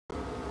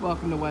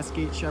Welcome to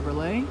Westgate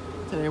Chevrolet.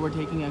 Today we're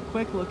taking a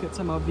quick look at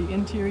some of the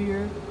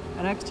interior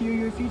and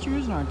exterior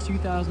features in our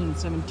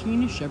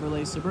 2017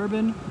 Chevrolet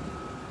Suburban.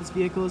 This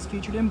vehicle is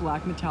featured in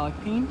black metallic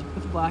paint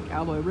with black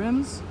alloy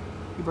rims.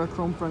 We have our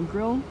chrome front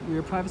grille,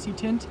 rear privacy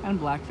tint, and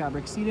black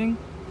fabric seating.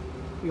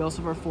 We also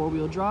have our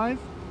four-wheel drive,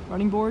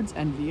 running boards,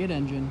 and V8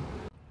 engine.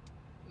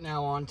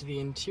 Now on to the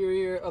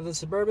interior of the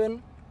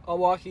Suburban. I'll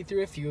walk you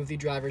through a few of the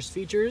driver's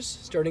features,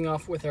 starting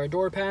off with our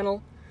door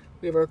panel.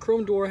 We have our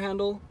chrome door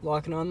handle,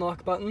 lock and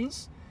unlock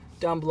buttons.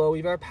 Down below we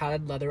have our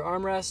padded leather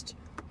armrest,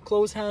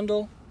 close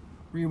handle,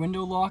 rear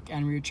window lock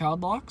and rear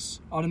child locks,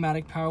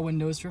 automatic power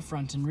windows for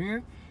front and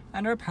rear,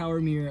 and our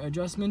power mirror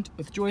adjustment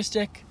with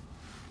joystick,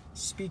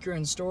 speaker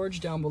and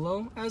storage down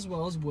below, as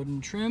well as wooden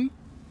trim.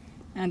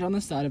 And on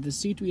the side of the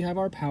seat we have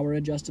our power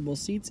adjustable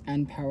seats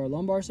and power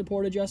lumbar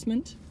support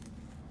adjustment.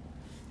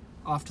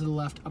 Off to the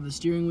left of the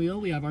steering wheel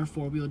we have our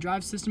four-wheel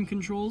drive system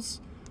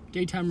controls,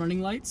 daytime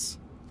running lights,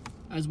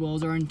 as well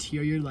as our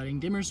interior lighting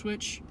dimmer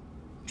switch,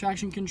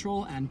 traction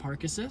control, and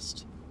park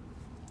assist.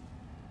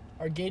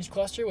 Our gauge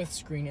cluster with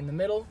screen in the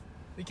middle.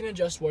 We can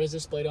adjust what is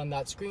displayed on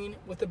that screen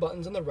with the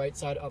buttons on the right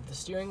side of the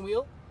steering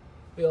wheel.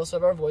 We also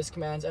have our voice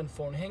commands and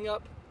phone hang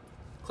up,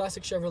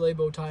 classic Chevrolet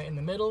bow tie in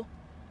the middle,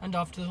 and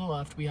off to the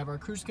left we have our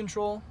cruise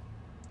control.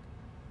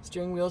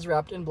 Steering wheels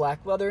wrapped in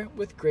black leather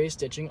with gray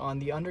stitching on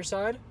the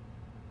underside.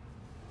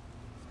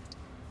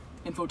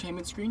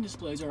 Infotainment screen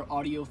displays our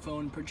audio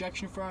phone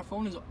projection for our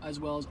phone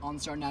as well as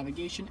OnStar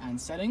navigation and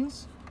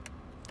settings.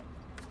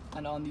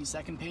 And on the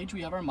second page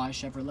we have our My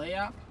Chevrolet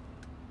app.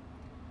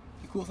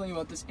 The cool thing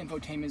about this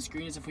infotainment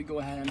screen is if we go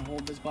ahead and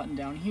hold this button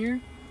down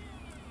here,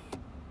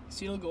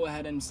 so it'll go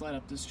ahead and slide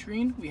up the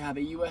screen. We have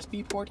a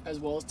USB port as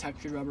well as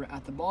textured rubber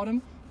at the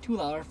bottom to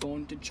allow our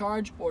phone to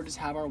charge or just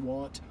have our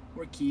wallet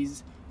or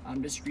keys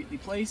discreetly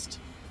placed.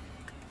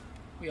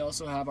 We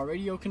also have our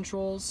radio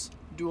controls,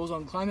 dual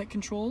zone climate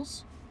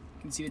controls.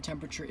 You can see the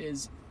temperature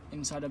is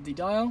inside of the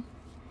dial.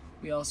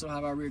 We also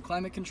have our rear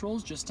climate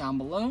controls just down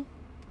below.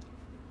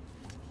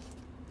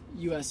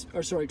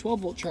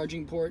 12-volt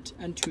charging port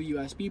and two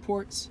USB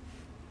ports.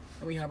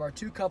 And we have our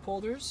two cup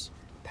holders,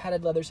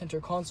 padded leather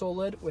center console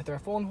lid with our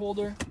phone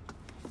holder.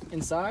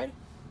 Inside,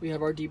 we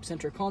have our deep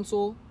center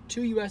console,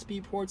 two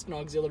USB ports and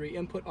auxiliary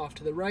input off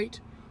to the right.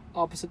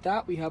 Opposite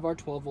that, we have our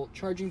 12-volt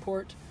charging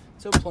port,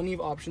 so plenty of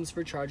options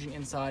for charging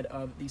inside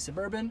of the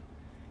Suburban.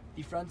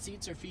 The front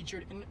seats are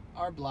featured in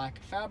our black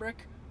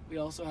fabric. We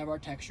also have our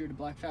textured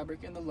black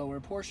fabric in the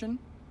lower portion.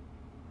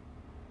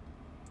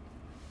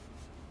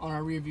 On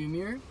our rear view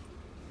mirror,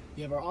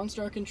 we have our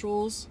OnStar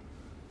controls.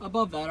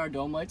 Above that, our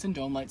dome lights and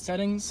dome light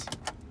settings,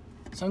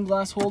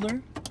 sunglass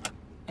holder,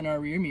 and our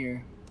rear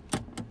mirror.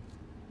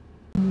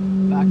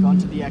 Back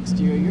onto the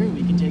exterior,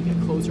 we can take a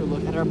closer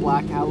look at our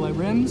black alloy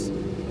rims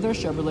with our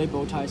Chevrolet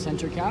bow tie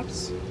center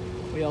caps.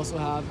 We also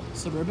have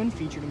Suburban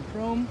featured in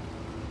chrome,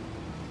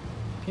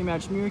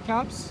 K-matched mirror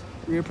caps,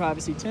 rear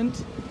privacy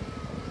tint,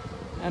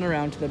 and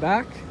around to the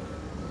back.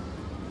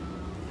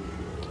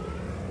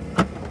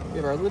 We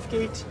have our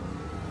liftgate,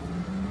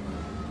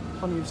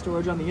 plenty of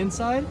storage on the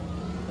inside,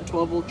 a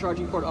 12-volt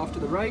charging port off to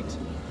the right.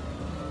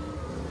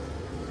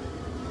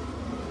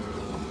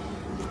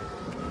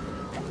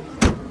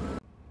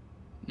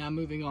 Now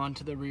moving on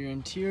to the rear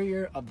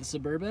interior of the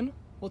Suburban,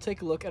 we'll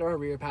take a look at our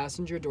rear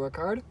passenger door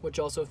card, which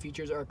also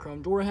features our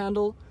chrome door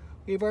handle.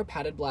 We have our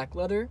padded black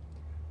leather,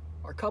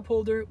 our cup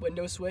holder,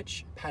 window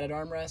switch, padded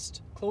armrest,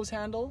 close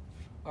handle,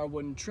 our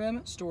wooden trim,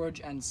 storage,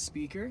 and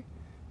speaker.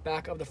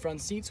 Back of the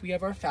front seats, we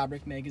have our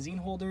fabric magazine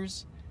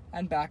holders,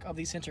 and back of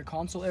the center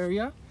console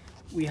area,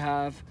 we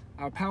have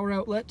our power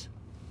outlet,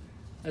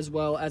 as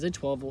well as a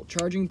 12-volt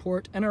charging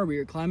port and our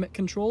rear climate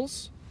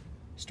controls.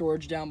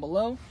 Storage down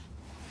below.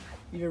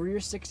 We have a rear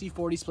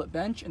 60/40 split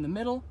bench in the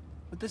middle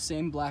with the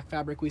same black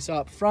fabric we saw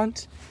up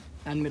front,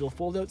 and middle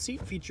fold-out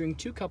seat featuring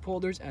two cup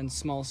holders and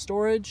small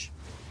storage.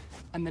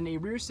 And then a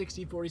rear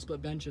 60/40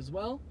 split bench as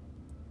well.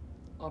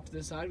 Off to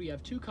the side we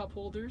have two cup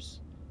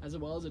holders as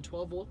well as a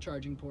 12-volt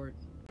charging port.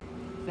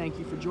 Thank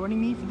you for joining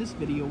me for this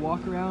video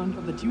walk around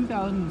of the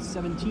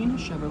 2017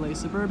 Chevrolet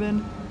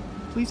Suburban.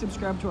 Please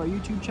subscribe to our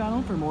YouTube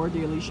channel for more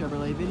daily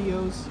Chevrolet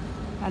videos,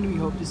 and we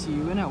hope to see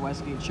you in at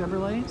Westgate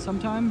Chevrolet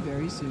sometime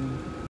very soon.